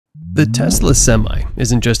The Tesla Semi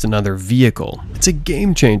isn't just another vehicle, it's a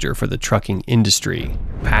game changer for the trucking industry.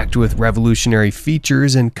 Packed with revolutionary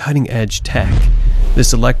features and cutting-edge tech,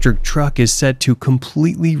 this electric truck is set to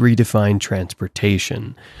completely redefine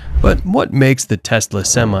transportation. But what makes the Tesla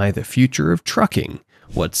Semi the future of trucking?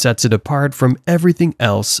 What sets it apart from everything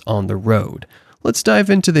else on the road? Let's dive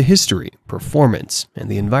into the history, performance, and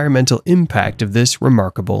the environmental impact of this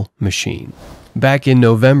remarkable machine. Back in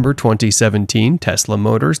November 2017, Tesla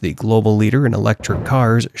Motors, the global leader in electric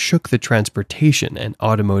cars, shook the transportation and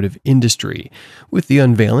automotive industry with the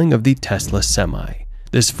unveiling of the Tesla Semi.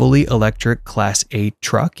 This fully electric Class 8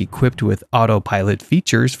 truck, equipped with autopilot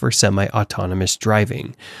features for semi-autonomous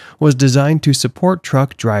driving, was designed to support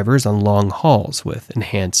truck drivers on long hauls with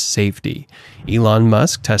enhanced safety. Elon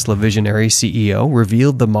Musk, Tesla visionary CEO,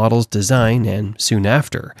 revealed the model's design, and soon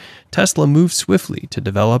after, Tesla moved swiftly to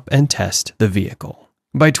develop and test the vehicle.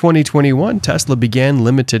 By 2021, Tesla began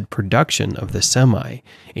limited production of the Semi,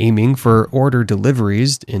 aiming for order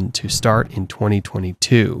deliveries to start in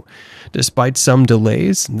 2022. Despite some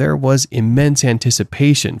delays, there was immense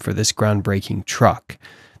anticipation for this groundbreaking truck.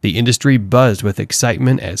 The industry buzzed with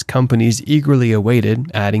excitement as companies eagerly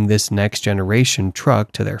awaited adding this next-generation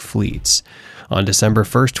truck to their fleets. On December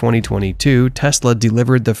 1, 2022, Tesla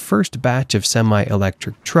delivered the first batch of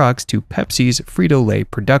semi-electric trucks to Pepsi's Frito-Lay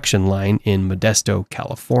production line in Modesto,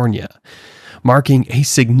 California, marking a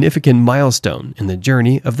significant milestone in the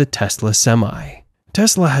journey of the Tesla Semi.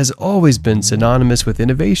 Tesla has always been synonymous with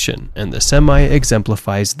innovation, and the Semi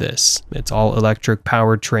exemplifies this. Its all-electric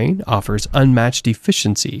powertrain offers unmatched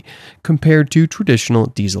efficiency compared to traditional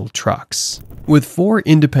diesel trucks. With 4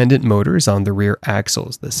 independent motors on the rear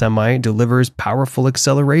axles, the Semi delivers powerful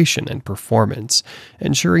acceleration and performance,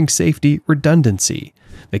 ensuring safety redundancy.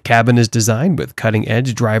 The cabin is designed with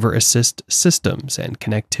cutting-edge driver assist systems and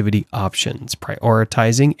connectivity options,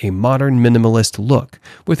 prioritizing a modern minimalist look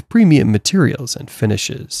with premium materials and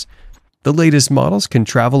finishes. The latest models can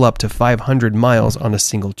travel up to 500 miles on a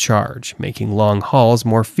single charge, making long hauls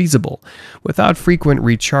more feasible without frequent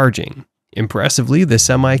recharging. Impressively, the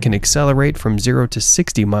Semi can accelerate from 0 to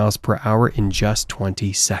 60 miles per hour in just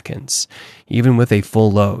 20 seconds, even with a full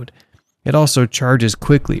load. It also charges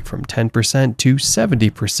quickly from 10% to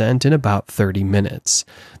 70% in about 30 minutes.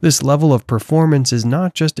 This level of performance is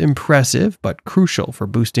not just impressive, but crucial for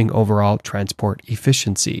boosting overall transport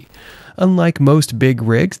efficiency. Unlike most big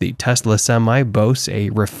rigs, the Tesla Semi boasts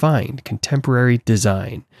a refined, contemporary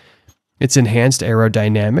design. Its enhanced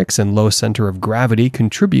aerodynamics and low center of gravity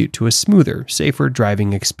contribute to a smoother, safer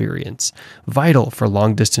driving experience, vital for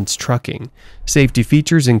long-distance trucking. Safety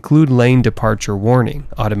features include lane departure warning,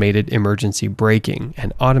 automated emergency braking,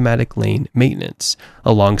 and automatic lane maintenance,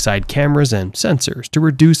 alongside cameras and sensors to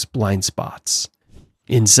reduce blind spots.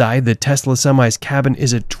 Inside, the Tesla Semi's cabin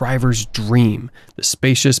is a driver's dream. The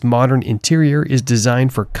spacious modern interior is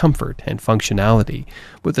designed for comfort and functionality,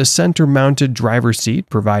 with a center-mounted driver's seat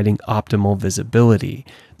providing optimal visibility.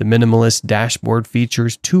 The minimalist dashboard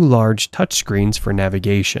features 2 large touchscreens for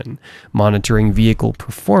navigation, monitoring vehicle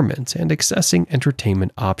performance, and accessing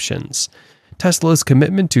entertainment options. Tesla's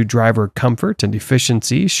commitment to driver comfort and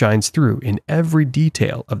efficiency shines through in every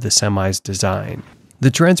detail of the Semi's design. The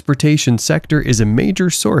transportation sector is a major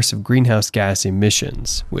source of greenhouse gas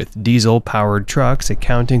emissions, with diesel-powered trucks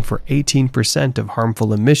accounting for 18% of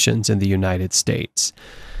harmful emissions in the United States.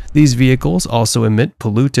 These vehicles also emit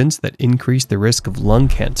pollutants that increase the risk of lung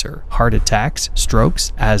cancer, heart attacks,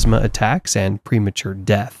 strokes, asthma attacks, and premature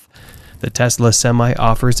death. The Tesla Semi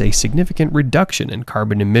offers a significant reduction in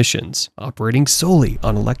carbon emissions, operating solely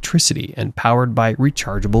on electricity and powered by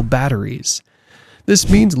rechargeable batteries. This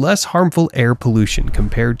means less harmful air pollution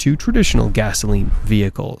compared to traditional gasoline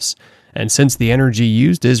vehicles. And since the energy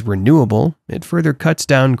used is renewable, it further cuts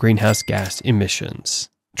down greenhouse gas emissions.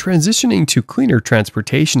 Transitioning to cleaner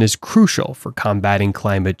transportation is crucial for combating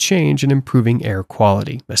climate change and improving air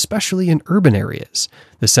quality, especially in urban areas.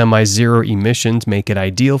 The Semi's zero emissions make it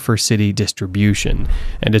ideal for city distribution,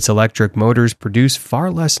 and its electric motors produce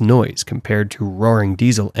far less noise compared to roaring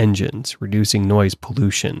diesel engines, reducing noise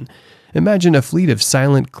pollution. Imagine a fleet of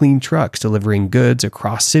silent, clean trucks delivering goods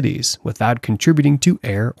across cities without contributing to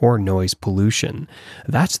air or noise pollution.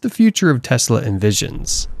 That's the future of Tesla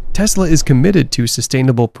envisions. Tesla is committed to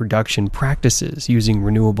sustainable production practices using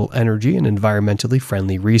renewable energy and environmentally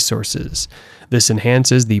friendly resources. This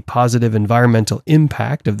enhances the positive environmental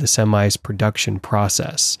impact of the Semi's production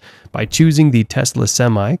process. By choosing the Tesla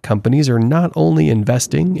Semi, companies are not only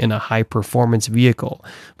investing in a high-performance vehicle,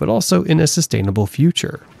 but also in a sustainable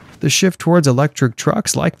future. The shift towards electric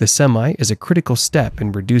trucks like the Semi is a critical step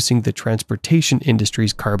in reducing the transportation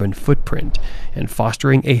industry's carbon footprint and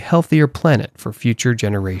fostering a healthier planet for future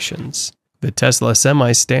generations. The Tesla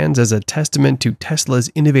Semi stands as a testament to Tesla's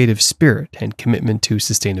innovative spirit and commitment to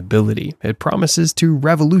sustainability. It promises to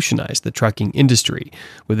revolutionize the trucking industry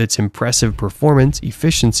with its impressive performance,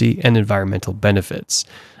 efficiency, and environmental benefits.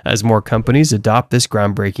 As more companies adopt this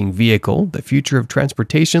groundbreaking vehicle, the future of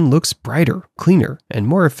transportation looks brighter, cleaner, and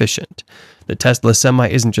more efficient. The Tesla Semi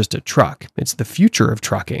isn't just a truck, it's the future of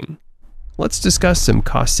trucking. Let's discuss some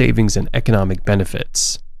cost savings and economic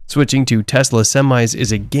benefits. Switching to Tesla Semis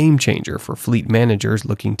is a game changer for fleet managers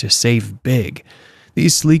looking to save big.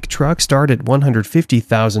 These sleek trucks start at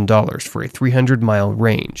 $150,000 for a 300-mile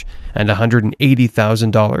range and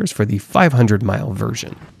 $180,000 for the 500-mile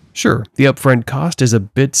version. Sure, the upfront cost is a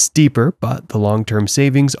bit steeper, but the long-term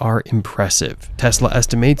savings are impressive. Tesla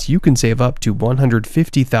estimates you can save up to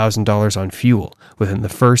 $150,000 on fuel within the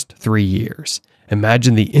first 3 years.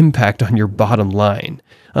 Imagine the impact on your bottom line.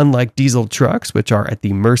 Unlike diesel trucks, which are at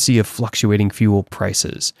the mercy of fluctuating fuel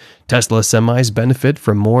prices, Tesla Semis benefit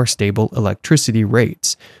from more stable electricity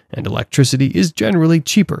rates, and electricity is generally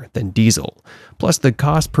cheaper than diesel. Plus, the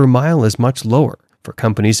cost per mile is much lower. For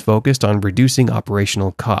companies focused on reducing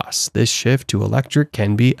operational costs, this shift to electric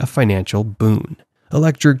can be a financial boon.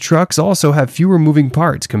 Electric trucks also have fewer moving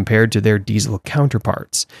parts compared to their diesel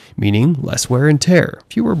counterparts, meaning less wear and tear,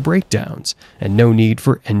 fewer breakdowns, and no need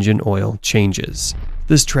for engine oil changes.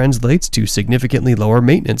 This translates to significantly lower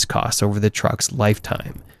maintenance costs over the truck's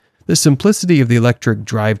lifetime. The simplicity of the electric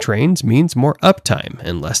drivetrains means more uptime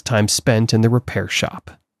and less time spent in the repair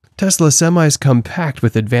shop. Tesla Semis come packed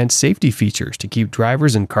with advanced safety features to keep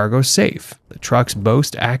drivers and cargo safe. The trucks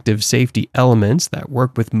boast active safety elements that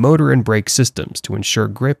work with motor and brake systems to ensure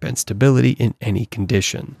grip and stability in any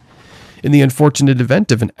condition. In the unfortunate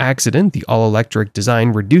event of an accident, the all-electric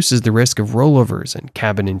design reduces the risk of rollovers and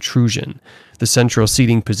cabin intrusion. The central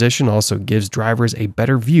seating position also gives drivers a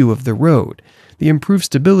better view of the road. The improved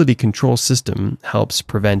stability control system helps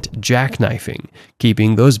prevent jackknifing,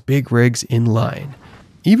 keeping those big rigs in line.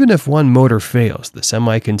 Even if one motor fails, the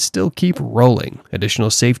Semi can still keep rolling.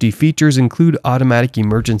 Additional safety features include automatic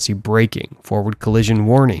emergency braking, forward collision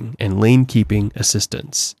warning, and lane keeping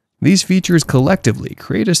assistance. These features collectively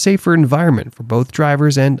create a safer environment for both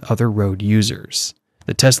drivers and other road users.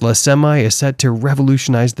 The Tesla Semi is set to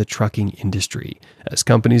revolutionize the trucking industry as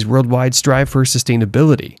companies worldwide strive for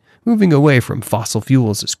sustainability. Moving away from fossil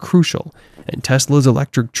fuels is crucial, and Tesla's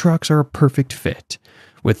electric trucks are a perfect fit.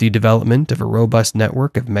 With the development of a robust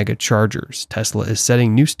network of mega chargers, Tesla is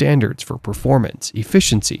setting new standards for performance,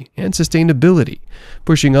 efficiency, and sustainability,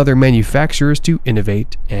 pushing other manufacturers to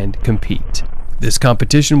innovate and compete. This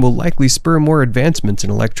competition will likely spur more advancements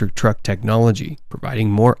in electric truck technology,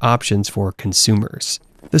 providing more options for consumers.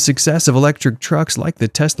 The success of electric trucks like the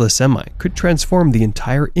Tesla Semi could transform the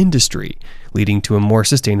entire industry, leading to a more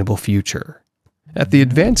sustainable future. At the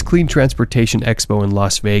Advanced Clean Transportation Expo in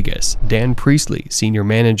Las Vegas, Dan Priestley, senior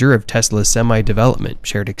manager of Tesla's Semi development,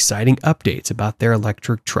 shared exciting updates about their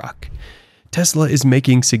electric truck. Tesla is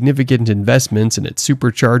making significant investments in its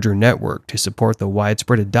supercharger network to support the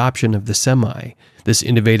widespread adoption of the Semi. This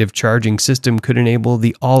innovative charging system could enable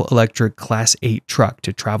the all-electric Class 8 truck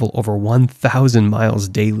to travel over 1,000 miles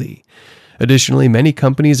daily. Additionally, many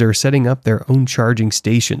companies are setting up their own charging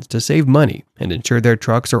stations to save money and ensure their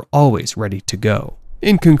trucks are always ready to go.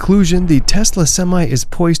 In conclusion, the Tesla Semi is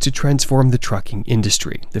poised to transform the trucking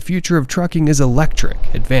industry. The future of trucking is electric,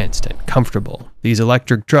 advanced, and comfortable. These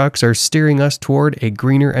electric trucks are steering us toward a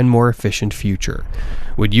greener and more efficient future.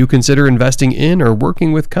 Would you consider investing in or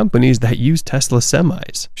working with companies that use Tesla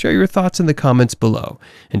Semis? Share your thoughts in the comments below,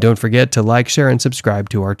 and don't forget to like, share, and subscribe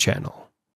to our channel.